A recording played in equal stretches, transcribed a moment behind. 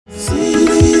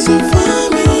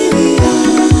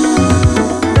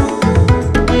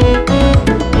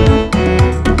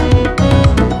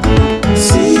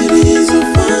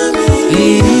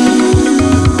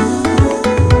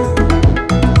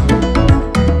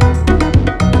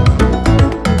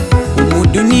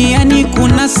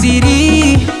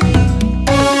siri,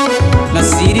 na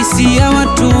siri si ya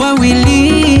watu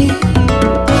wawili.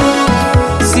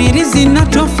 Siri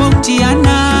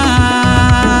zinatofautiana,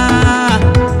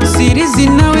 siri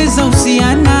zinaweza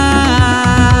husiana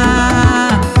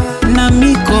na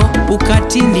miko,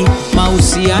 ukatili,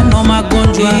 mahusiano,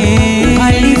 magonjwa,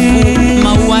 uhalifu,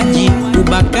 mauaji,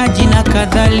 ubakaji na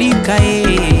kadhalika.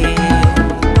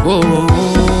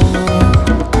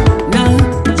 Na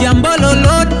jambo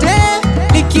lolote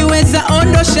likiweza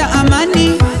ondosha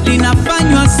amani,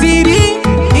 linafanywa siri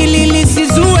ili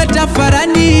lisizue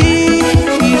tafarani.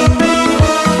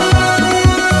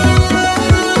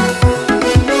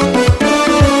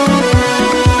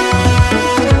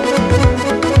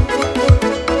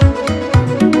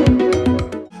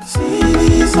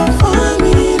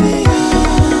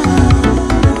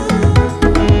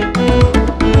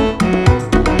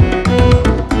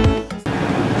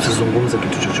 Usizungumze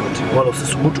kitu chochote, wala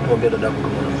usisubutu kumwambia dadako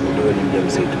kama wewe ni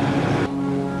mjamzito.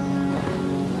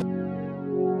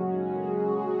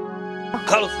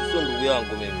 Carlos sio ndugu yangu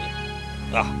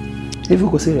mimi. Hivi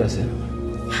uko serious?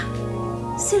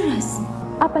 Serious?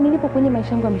 Hapa nilipo kwenye maisha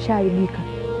yangu yameshaharibika.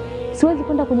 Siwezi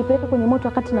kwenda kunipeleka kwenye moto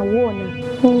wakati na uona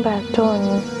mimba ya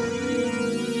Tony.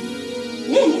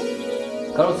 Nini?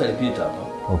 Carlos alipita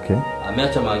hapa. Okay.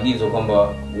 Ameacha maagizo kwamba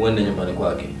uende nyumbani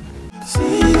kwake.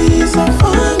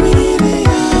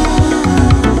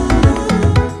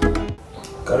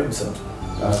 Karibu sana.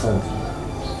 Asante.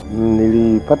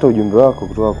 Nilipata ujumbe wako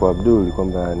kutoka kwa Abdul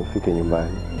kwamba nifike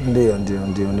nyumbani. Ndio,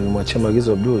 nilimwachia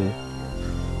maagizo Abdul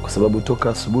kwa sababu toka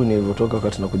asubuhi nilivyotoka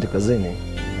wakati nakuja kazini,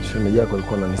 shemeji yako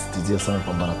alikuwa ananisitizia sana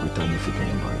kwamba nakuhitaji ufike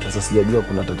nyumbani. Sasa sijajua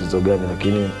kuna tatizo gani,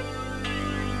 lakini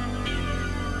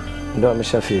ndio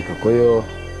ameshafika. Kwa hiyo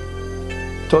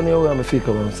Tony huyo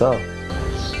amefika bwana, sawa?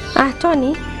 Tony.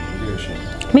 Ndio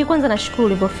shemeji. Mimi kwanza nashukuru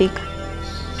ulipofika.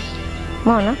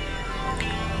 Umeona?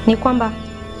 Ni kwamba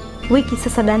wiki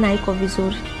sasa Dana haiko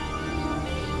vizuri.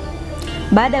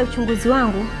 Baada ya uchunguzi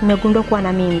wangu nimegundua kuwa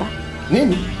na mimba.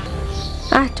 Nini?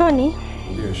 Tony.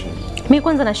 Ndio shemeji. Mimi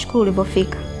kwanza nashukuru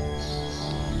ulipofika.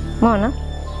 Umeona?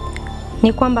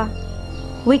 Ni kwamba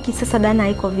wiki sasa Dana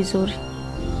haiko vizuri.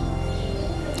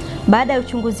 Baada ya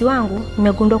uchunguzi wangu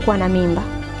nimegundua kuwa na mimba.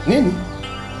 Nini?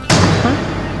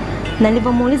 Na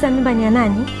nilipomuuliza mimba ni ya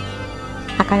nani,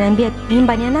 akaniambia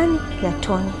mimba ni ya nani? Ya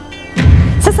Tony.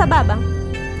 Sasa baba,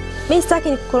 mimi sitaki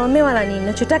nikukoromea wala nini,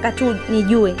 nachotaka tu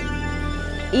nijue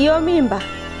hiyo mimba,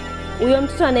 huyo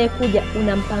mtoto anayekuja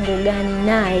una mpango gani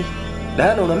naye?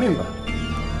 Dana una mimba?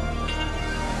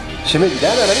 Shemeji,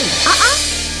 Dana ana mimba?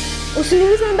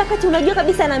 Usiniulize mimba kati unajua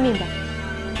kabisa ana mimba.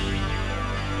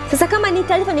 Sasa kama ni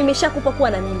taarifa nimeshakupa kuwa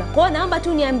na mimba, kwa hiyo naomba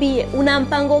tu niambie una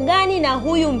mpango gani na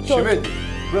huyu mtoto? Shemeji,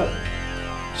 brother.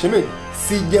 Shemeji,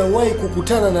 sijawahi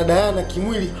kukutana na Diana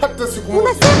kimwili hata siku moja.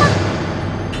 Unasema?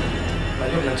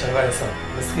 Najua mnachanganya sana.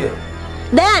 Unasikia?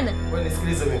 Diana, wewe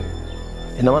nisikilize mimi.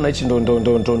 Ina maana hichi ndo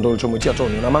ulichomwitia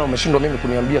Tony. Ina maana umeshindwa mimi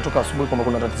kuniambia toka asubuhi kwamba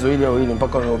kuna tatizo hili au hili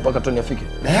mpaka Tony afike.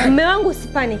 mume wangu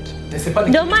usipaniki.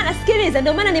 Ndio maana sikiliza,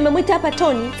 ndio maana nimemwita hapa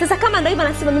Tony. Sasa kama ndio hivyo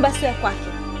anasema mimba sio ya kwake.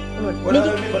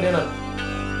 Unaona mimba ni nani?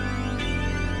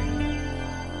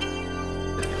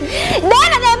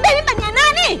 Dana, niambie mimba ni ya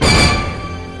nani?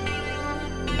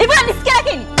 Hivi unanisikia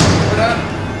lakini? Dana!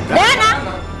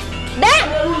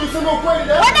 Dana! Unasema ukweli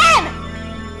Dana? Dana!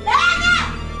 Dana!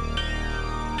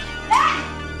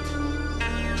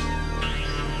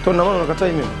 Tony, na maana unakataa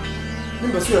mimi?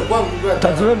 Mimba sio ya kwangu brother.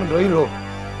 Tatizo lenu ndio hilo.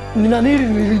 Nina nini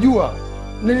nilijua?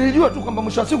 Nilijua tu kwamba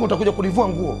mwisho wa siku utakuja kulivua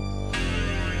nguo.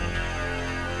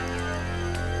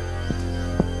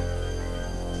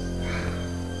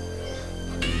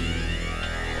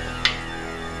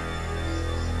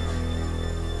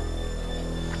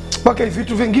 Paka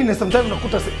vitu vingine sometimes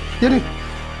unakuta yani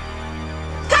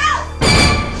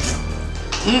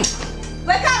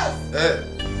Weka!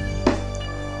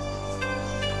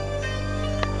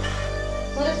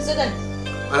 Mbona tatizo gani?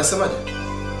 Anasemaje?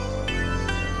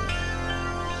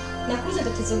 Nakuza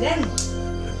tatizo gani?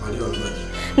 Paliwa maji.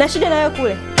 Na shida na wewe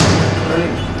kule.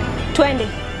 Twende.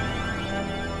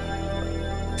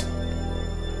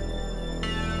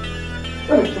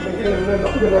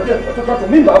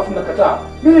 mimba afu nakataa.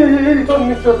 Mimi hili Tony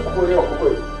mimi siwezi kukuelewa kwa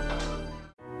kweli.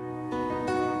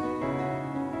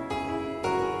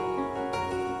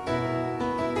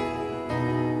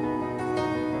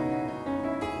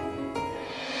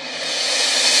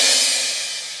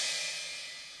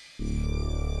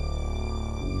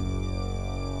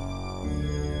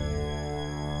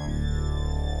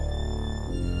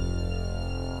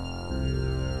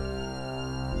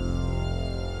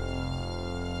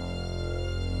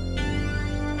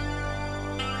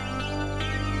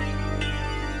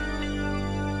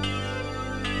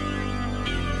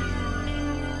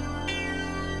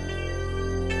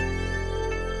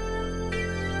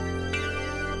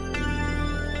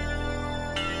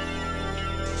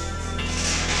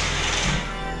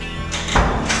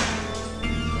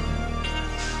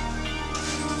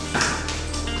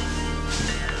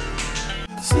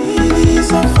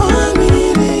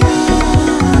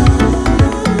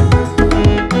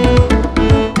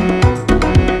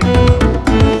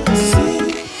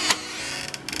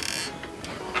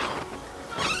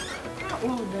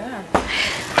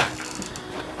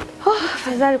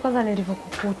 Zari, kwanza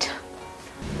nilivyokukuta.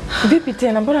 Vipi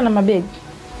tena? Mbona na mabegi?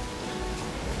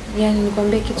 Yaani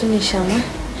nikwambie kitu ni shama.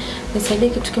 Nisaidie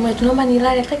kitu kimoja. Tunaomba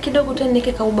nilale hata kidogo tu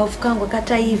niweke kaubavu kangu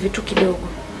kata hivi tu kidogo.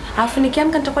 Alafu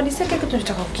nikiamka nitakuwa diseke kitu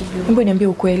nataka kukijua. Mbona niambie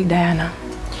ukweli Diana.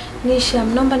 Nisha,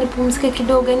 naomba nipumzike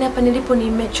kidogo. Yaani hapa nilipo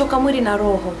nimechoka mwili na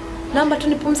roho. Naomba tu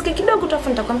nipumzike kidogo tu afu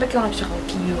nitakwambia kile unachotaka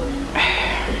kukijua.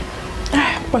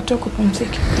 Watu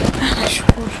kupumzika.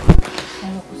 Nashukuru.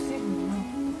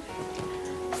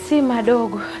 Si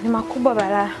madogo, ni makubwa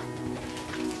balaa.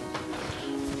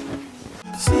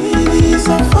 Siri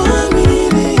za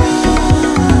familia.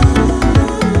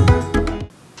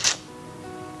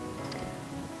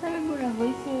 Sababu na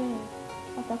voice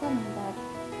watakuwa ndani.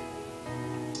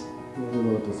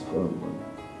 Ndio watasifahamu bwana.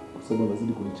 Kwa sababu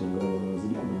anazidi kunichanganya,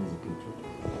 anazidi kuniumiza kichwa.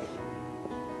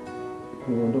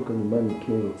 Niondoka nyumbani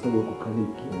kero kwa sababu uko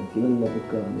kaliki. Kila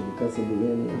ninapokaa nimekaa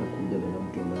sebuleni anakuja na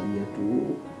mtu analia tu.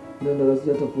 Nenda basi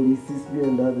hata polisi sijui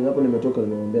nenda hapo. Hapo nimetoka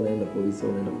nimemwambia naenda polisi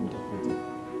au naenda kumtafuta.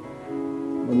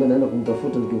 Mwambia naenda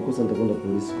kumtafuta nikimkosa nitakwenda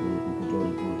polisi kutoa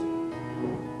ripoti.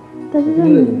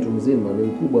 Yule ni mtu mzima, ni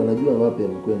mkubwa, anajua wapi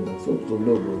amekwenda. Sio mtoto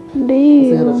mdogo.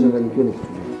 Ndio. Sasa anachanganyikiwa ni kitu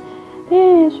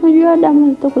gani? Sijui damu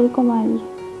nzito kuliko maji.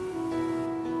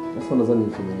 Sasa nadhani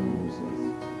nifanye nini sasa?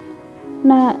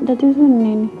 Na tatizo ni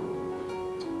nini?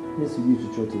 Mimi sijui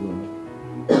chochote bwana.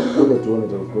 Ngoja tuone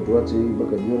tuache hii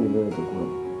mpaka jioni ndio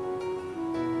itakuwa.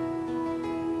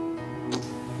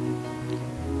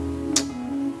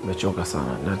 Nimechoka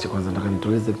sana. Naache kwanza nataka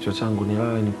nitulize kichwa changu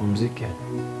nilale nipumzike.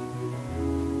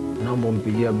 Naomba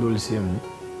umpigie Abdul simu.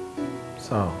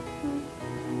 Sawa.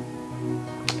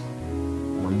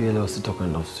 Mwambie leo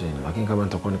sitokwenda ofisini, lakini kama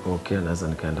nitakuwa niko okay naweza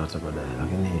nikaenda hata baadaye,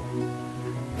 lakini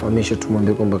fahamisha tu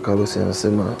mwambie kwamba Carlos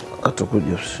anasema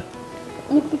atakuja ofisini.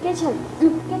 Nipike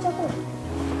chakula.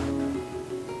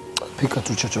 Pika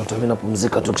tu chochote, mimi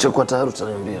napumzika tu, kishakuwa tayari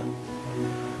utaniambia.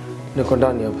 Niko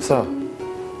ndani hapa, sawa?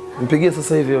 Mpigie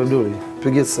sasa hivi Abdul,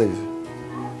 mpigie sasa hivi.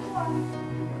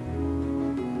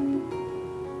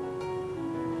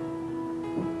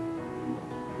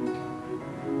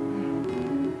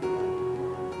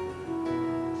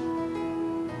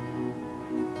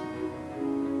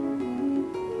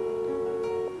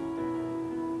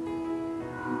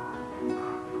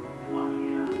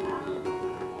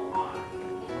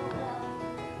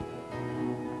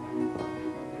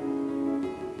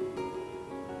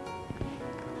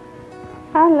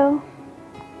 Halo.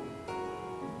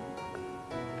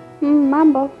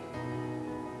 Mambo.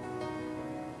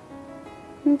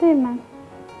 Nzima.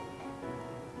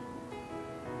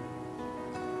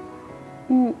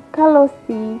 Carlos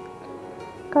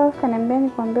kaniambia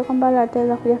nikwambie kwamba leo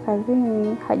ataweza kuja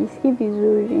kazini, hajisikii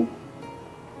vizuri.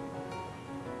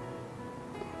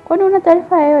 Kwani una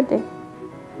taarifa yoyote?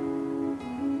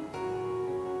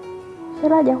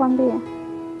 Shela hajakwambia?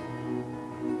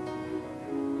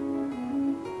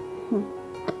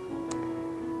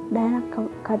 Diana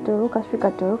katoroka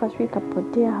shui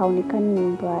kapotea, haonekani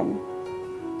nyumbani.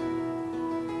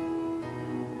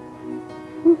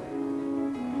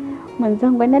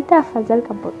 Mwenzangu anata afadhali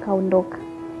kaondoka.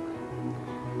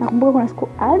 Nakumbuka kuna siku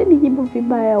alinijibu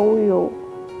vibaya huyo.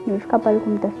 Nimefika pale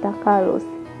kumtafuta Carlos.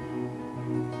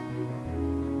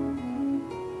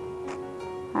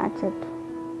 Acha tu.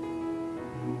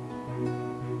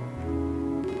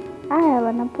 Aya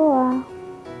bana, poa.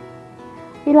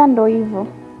 Ila ndo hivyo.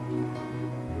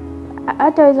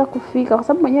 Hataweza kufika kwa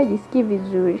sababu mwenyewe hajisikii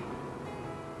vizuri.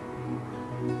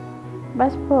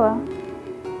 Basi poa.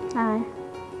 Haya.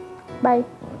 Bye.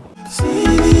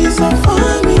 Siri za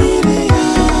familia.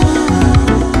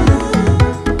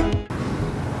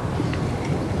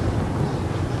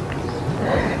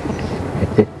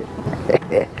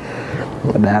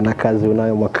 Diana, kazi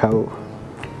unayo mwaka huu.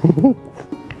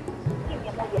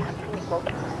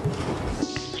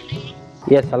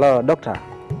 Yes, hello, doctor.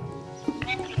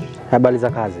 Habari za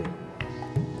kazi?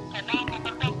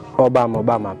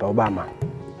 Obama hapa.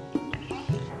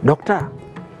 Doctor.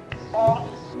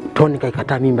 Tony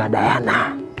kaikataa mimba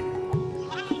Diana.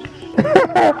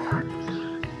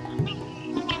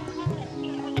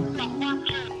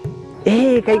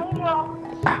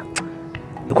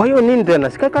 Kwa hiyo nini tena?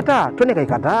 Sikaikataa. Tony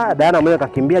kaikataa, Diana mwenyewe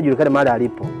kakimbia julikane mahali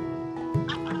alipo.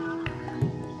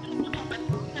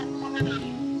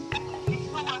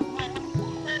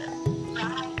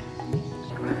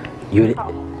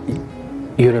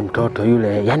 Yule mtoto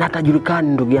yule, yani hata julikani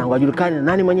ndugu yangu, ajulikani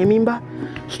nani mwenye mimba?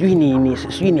 Sijui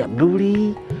ni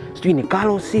Abduli, sijui ni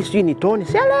Carlos, sijui ni Tony,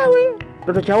 sielewi.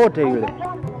 Mtoto cha wote yule.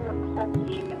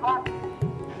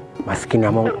 Maskini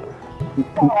ya Mungu.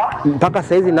 Mpaka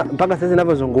saizi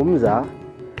ninavyozungumza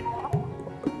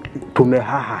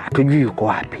tumehaha, tujui yuko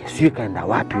wapi, sijui kaenda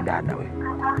wapi dada we.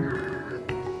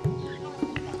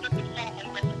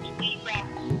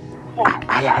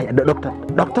 Aya,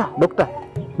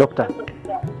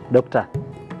 dokta.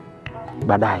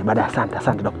 Baadaye,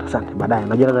 asante dokta, asante. Baadaye,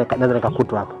 najua naweza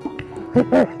nikakutwa hapa.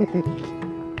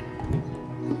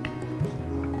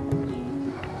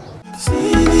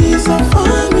 Series of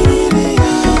Familia.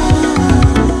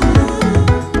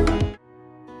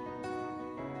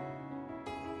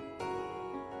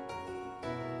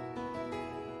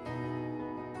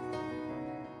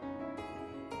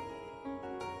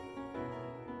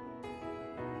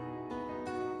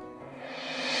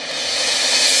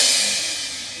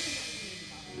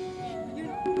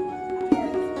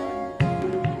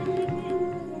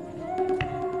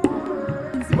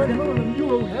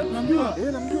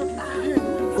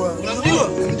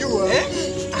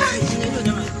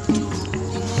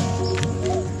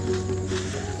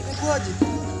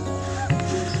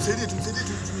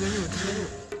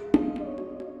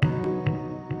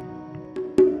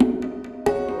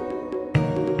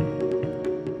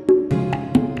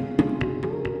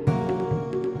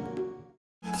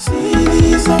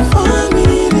 Series of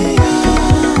Familia.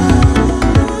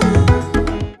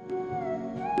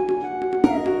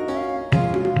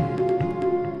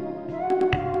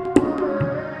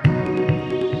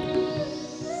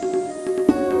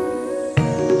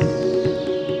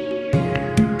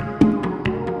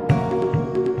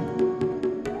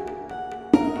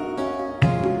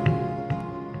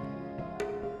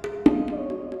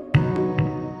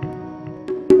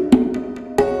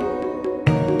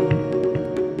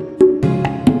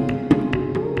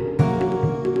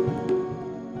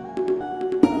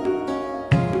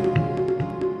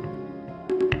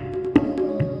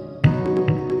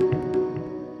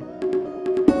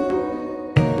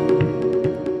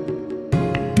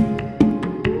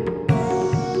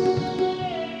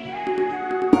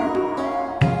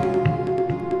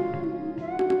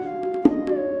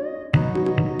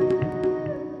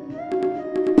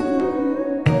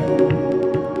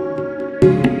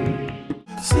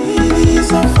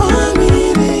 Series of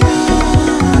Familia.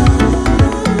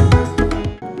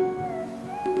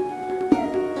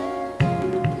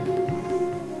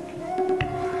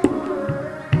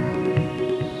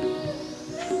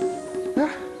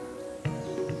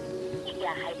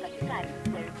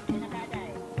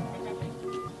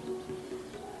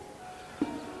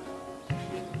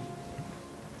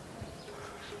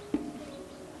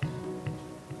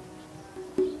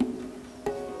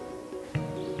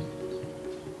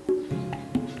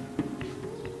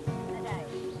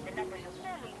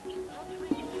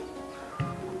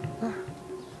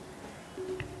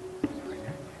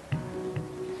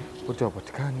 Wote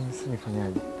wapatikani, si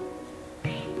nifanyaje?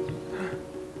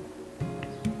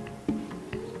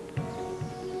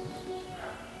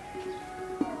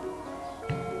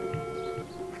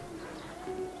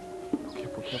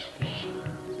 Pokea.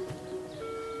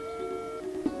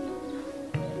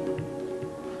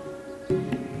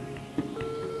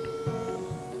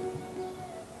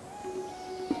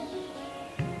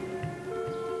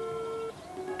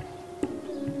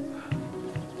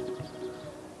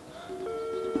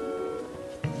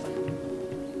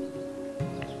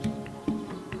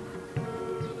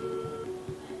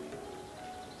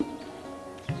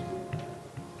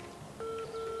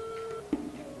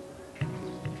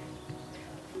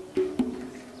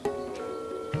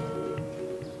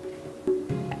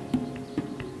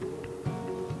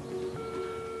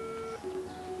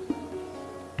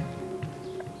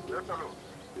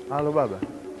 Halo baba.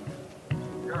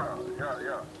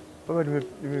 Baba,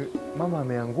 mama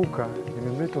ameanguka,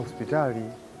 nimemleta hospitali.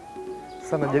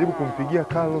 Sasa najaribu kumpigia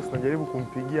Carlos, najaribu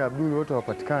kumpigia Abdul, wote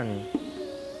hawapatikani.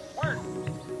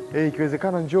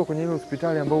 Ikiwezekana njoo kwenye ile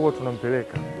hospitali ambao huwa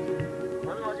tunampeleka.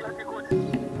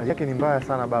 Hali yake ni mbaya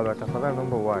sana baba, tafadhali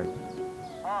naomba uwahi.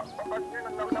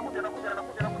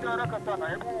 Nakuja haraka sana.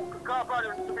 Hebu kaa pale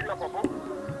unisubiri hapo hapo.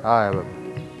 Haya baba.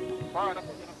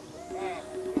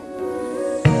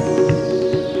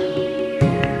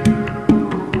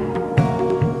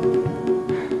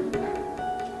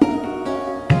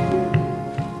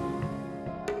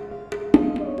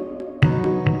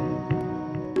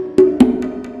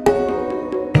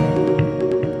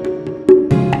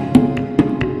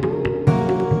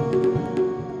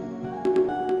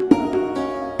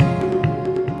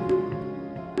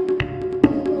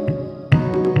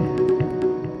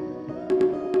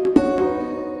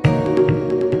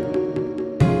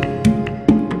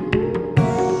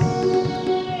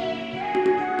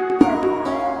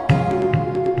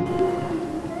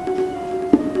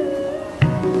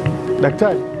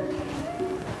 Daktari.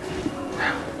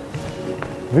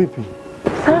 Vipi?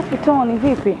 Safi Tony,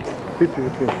 vipi? Vipi?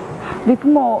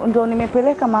 Vipimo ndo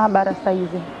nimepeleka maabara sasa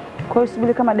hivi. Kwa hiyo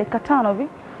subiri kama dakika 5 hivi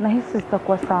na hisi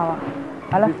zitakuwa sawa.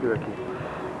 Alafu Vipi lakini?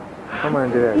 Kama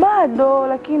endelea. bado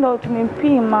lakini ndo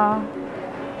tumempima.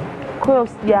 Kwa hiyo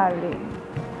usijali.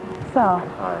 Sawa.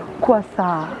 Kuwa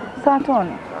sawa. Sawa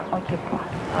Tony? Okay, poa.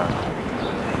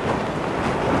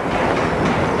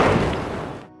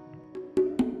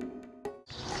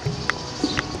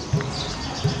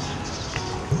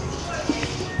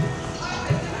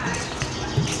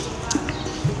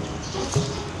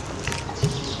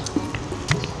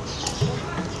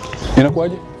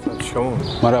 Inakuaje? Shikamoo.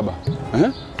 Maraba.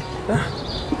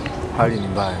 Hali ni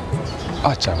mbaya.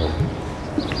 Acha wewe.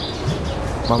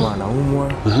 Mama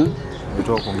anaumwa.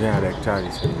 Nimetoka kuongea na daktari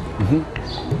sasa hivi.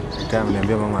 Daktari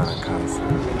ameniambia mama ana kansa.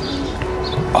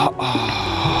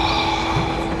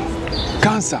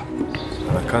 Kansa?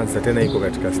 Ana kansa tena iko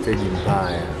katika stage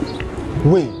mbaya.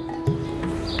 We.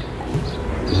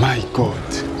 My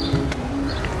God.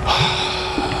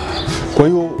 Kwa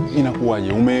hiyo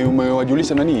inakuwaje?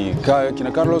 Umewajulisha nani?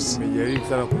 Kina Carlos? Nimejaribu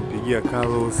sana kumpigia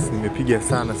Carlos, nimepiga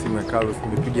sana simu ya Carlos,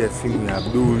 nimepiga simu ya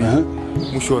Abduli.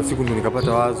 Mwisho wa siku ndo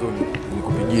nikapata wazo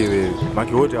nikupigie wewe.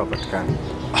 Maki wote hawapatikani.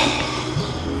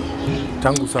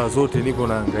 Tangu saa zote niko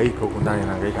nahangaika huko ndani,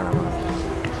 nahangaika na mama.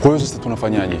 Kwa hiyo sasa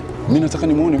tunafanyaje? Mimi nataka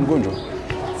nimuone mgonjwa.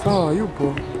 Sawa,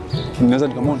 yupo. Ninaweza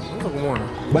nikamwona? Naweza kumuona.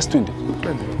 Basi twende.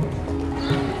 Twende.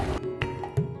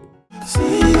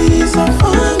 Siri za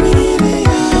familia.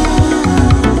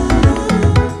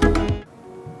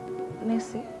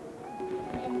 Nesi,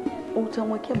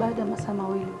 utamwekea baada ya masaa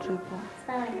 2 drip.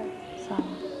 Sawa.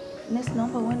 Nesi,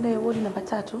 naomba uende wodi namba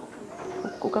 3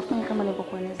 ukafanya kama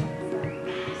nilivyokueleza.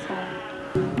 Sawa.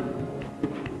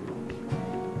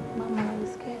 Mama,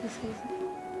 unasikia sasa?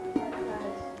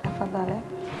 Afadhali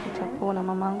utapona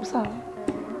mamangu, sawa?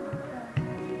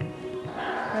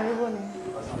 Karibuni.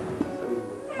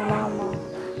 Salama.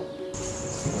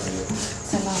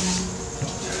 Salama.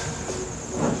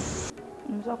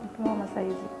 Nimetoka kumpima mama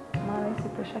saizi. Maana hisi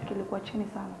pressure yake ilikuwa chini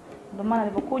sana. Ndio maana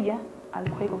alipokuja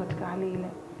alikuwa yuko katika hali ile.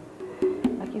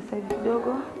 Lakini sasa hivi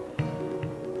kidogo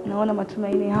naona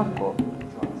matumaini hapo.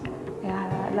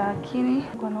 Lakini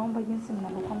kwa naomba jinsi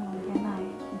mnapokuwa mnaongea naye,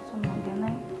 mnaongea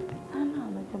naye sana,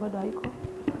 na bado haiko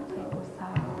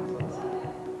sawa.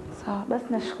 Sawa, basi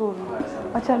nashukuru.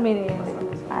 Acha mimi niende.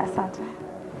 Asante.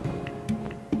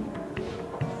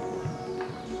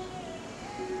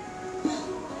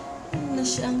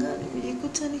 Nashangaa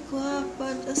nilikuta niko hapa,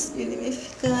 hata sijui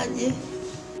nimefikaje.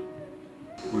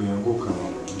 Ulianguka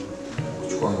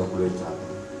kuchukua ngakuleta.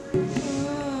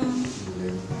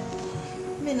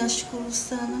 Mimi nashukuru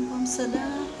sana kwa msaada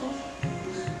wako.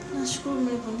 Nashukuru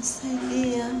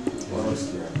mlivyonisaidia.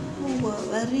 Mungu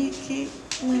awabariki,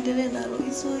 muendelee na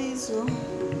roho hizo.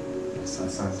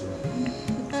 Asante.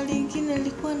 Na lingine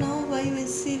nilikuwa naomba iwe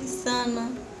siri sana.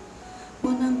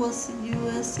 Mwanangu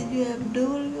asijue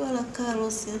Abdul wala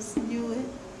Carlos asijue.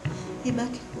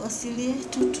 Ibaki kwa asili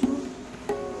yetu tu.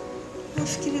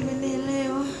 Nafikiri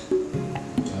umenielewa.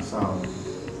 Sawa.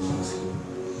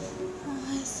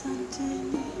 Asante.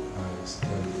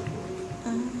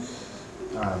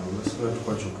 Unasikia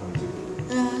tukua choka.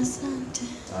 Asante.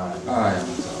 Haya,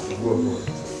 sawa.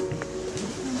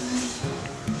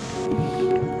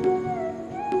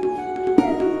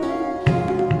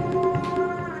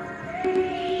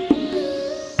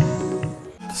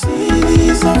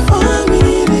 Siri za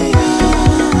familia.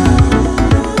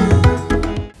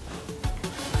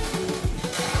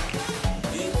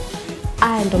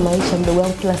 Haya ndo maisha mdogo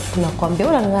wangu, kila siku nakwambia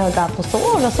unang'ana hapo. So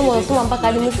wewe unasoma mpaka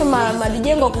hadi msema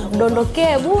madijengo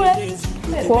kudondokee bure.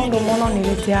 Kwa hiyo ndio muona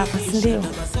unilete hapa, si ndio?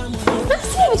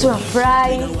 Sisi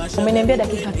tunafurahi. Umeniambia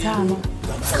dakika 5.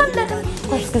 Sasa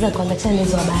kwa sikiza kwamba chana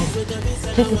hizo habari.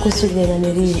 Vipi kuhusu ile na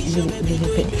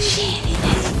nilipenda.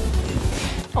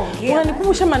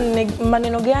 Unanikumbusha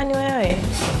maneno gani wewe?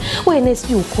 Wewe na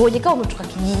sijui ukoje kama umetoka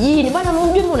kijijini. Bwana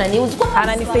unajua unaniuzi kwa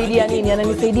Ananisaidia nini?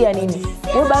 Ananisaidia nini?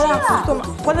 Wewe balaa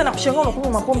kwanza nakushangaa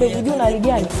unakunywa mapombe hivi juu na hali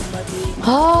gani?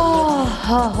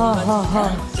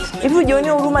 Hivi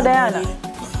unajionea huruma Diana?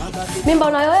 Mimba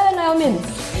unayo wewe nayo mimi?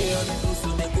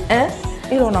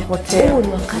 Ile unapotea. Huu ni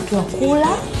wakati wa kula.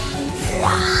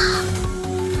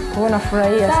 Kwa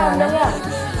nafurahia sana.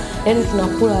 Yaani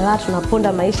tunakula la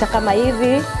tunaponda maisha kama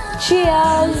hivi.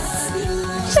 Cheers.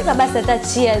 Shika basi hata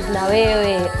cheers na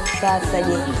wewe. Sasa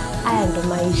je, haya ndo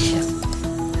maisha.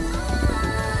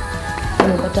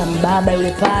 Unapata mbaba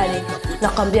yule pale,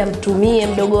 nakwambia mtumie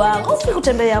mdogo wangu. Usifike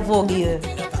kutembelea Vogue wewe.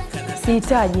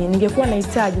 Sihitaji, ningekuwa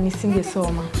nahitaji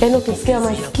nisingesoma. Yaani ukisikia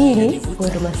maskini,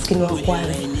 wewe ndo maskini wa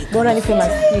kwanza. Bora nife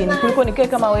maskini kuliko nikae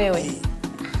kama wewe.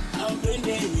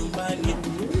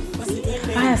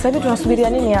 Haya, sasa hivi tunasubiria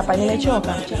nini hapa?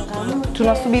 Nimechoka.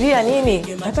 Tunasubiria nini?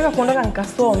 Nataka kuondoka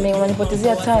nikasome,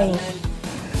 unanipotezea time.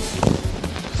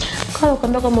 Kama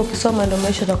ukaambia kama ukisoma ndio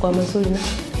maisha yatakuwa mazuri na.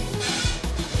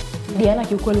 Diana,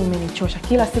 kiukweli umenichosha.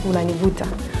 Kila siku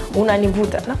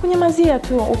unanivuta. Na kunyamazia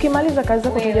tu. Ukimaliza kazi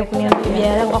zako utaje kuniambia.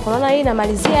 Biashara yangu hapo naona hii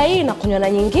namalizia hii na kunywa na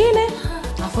nyingine.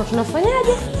 Alafu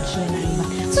tunafanyaje?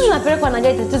 Sisi tunapelekwa na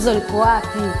gari, tatizo liko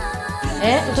wapi?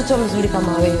 Mtoto mzuri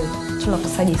kama wewe.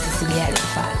 Tunakosaje sisi gari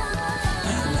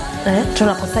pale?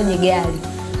 Tunakosaje gari?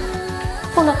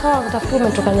 Unakaa utafikiri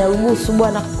umetoka Nyarugusu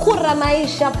bwana. Kura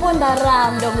maisha, ponda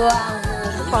raha mdogo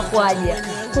wangu. Kwa kwaje?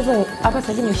 Sasa hapa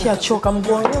sasa nimeshachoka.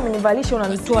 Mguu wangu umenivalisha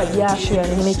unanitoa jasho,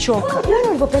 yani nimechoka. Yaani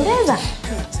ulipopendeza.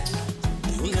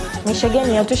 Maisha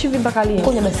gani hatoshi hivi mpaka lini?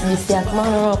 Kunya basi jinsi yako. Maana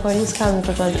unaona kwa nini kama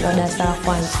mtoto wa darasa la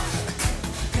kwanza.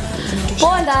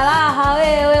 Ponda raha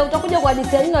wewe, utakuja kwa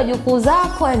hadithi nini na jukuu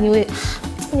zako yani wewe.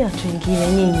 Ni watu wengine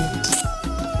nyinyi.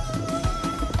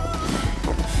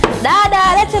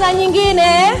 Dada, lete na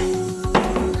nyingine.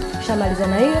 Shamaliza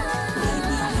na hiyo.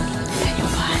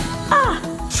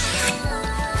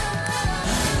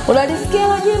 Unalisikia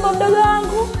hilo jimbo mdogo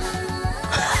wangu?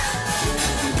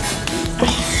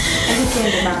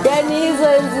 Yaani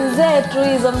hizo enzi zetu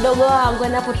hizo mdogo wangu,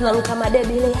 hapo tunaruka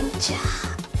madebi ile ya ncha.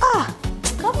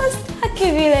 Kama sitaki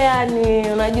vile yani,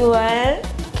 unajua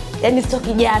Yaani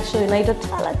sitoki jasho, inaitwa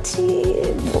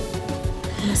taratibu.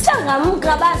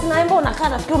 Changamka basi, na mbona unakaa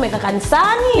nafikiri umekaa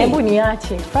kanisani? Hebu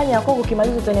niache. Fanya yako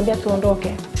ukimaliza utaniambia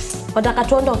tuondoke. Unataka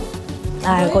tuondoke?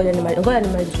 Ngoja nimalize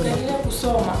tuondoke. Endelea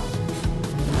kusoma.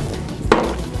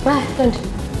 Twende.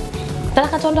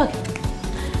 Nataka tuondoke.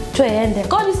 Twende.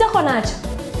 Kwa nini siko naacha?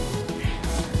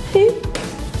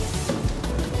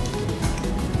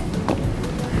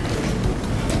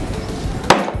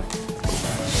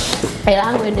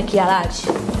 Elangu ende kialaji.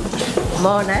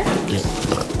 Umeona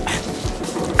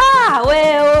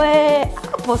wewe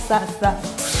hapo sasa.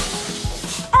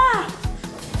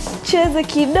 Cheze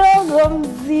kidogo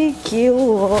mziki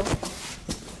huo.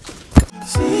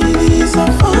 Siri za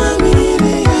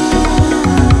familia.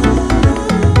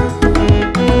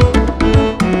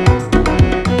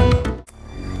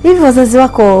 Hivi wazazi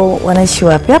wako wanaishi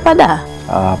wapi? Hapa da?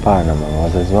 Hapana mama,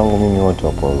 wazazi wangu mimi wote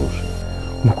wako Arusha.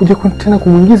 Umekuja tena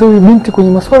kumuingiza huyu binti kwenye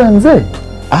masuala ya mzee?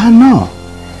 No.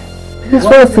 Hili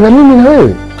swala si la mimi na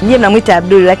wewe. Yeye namuita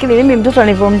Abdul, lakini mimi mtoto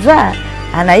nilivyomzaa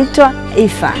anaitwa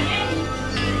Ifa.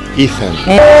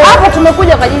 Hapo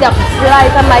tumekuja kwa ajili ya kufurahi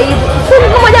kama hivi.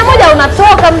 Siku moja moja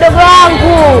unatoka mdogo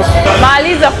wangu.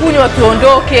 Maliza kunywa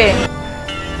tuondoke.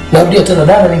 Narudia tena,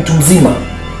 dada ni mtu mzima.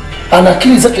 Ana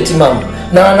akili zake timamu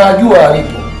na anajua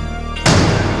alipo.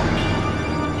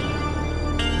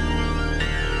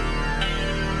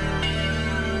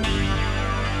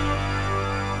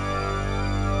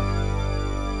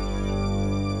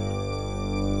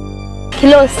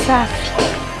 Kilo safi.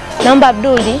 Naomba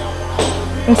Abduli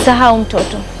msahau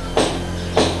mtoto.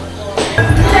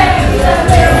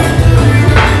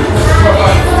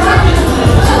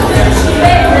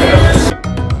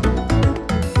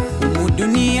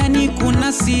 Duniani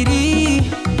kuna siri,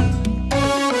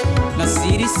 na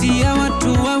siri si ya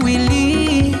watu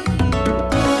wawili.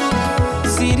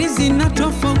 Siri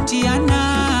zinatofautiana,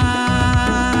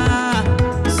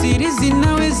 siri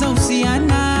zinaweza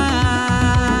husiana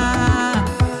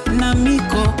na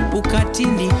miko,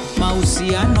 ukatili,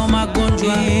 mahusiano,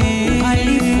 magonjwa,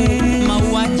 uhalifu,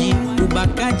 mauaji,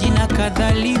 ubakaji na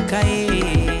kadhalika.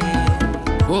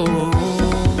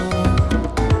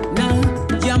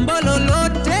 Jambo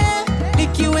lolote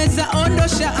likiweza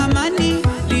ondosha amani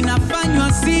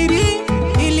linafanywa siri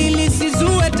ili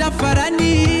lisizue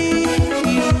tafarani.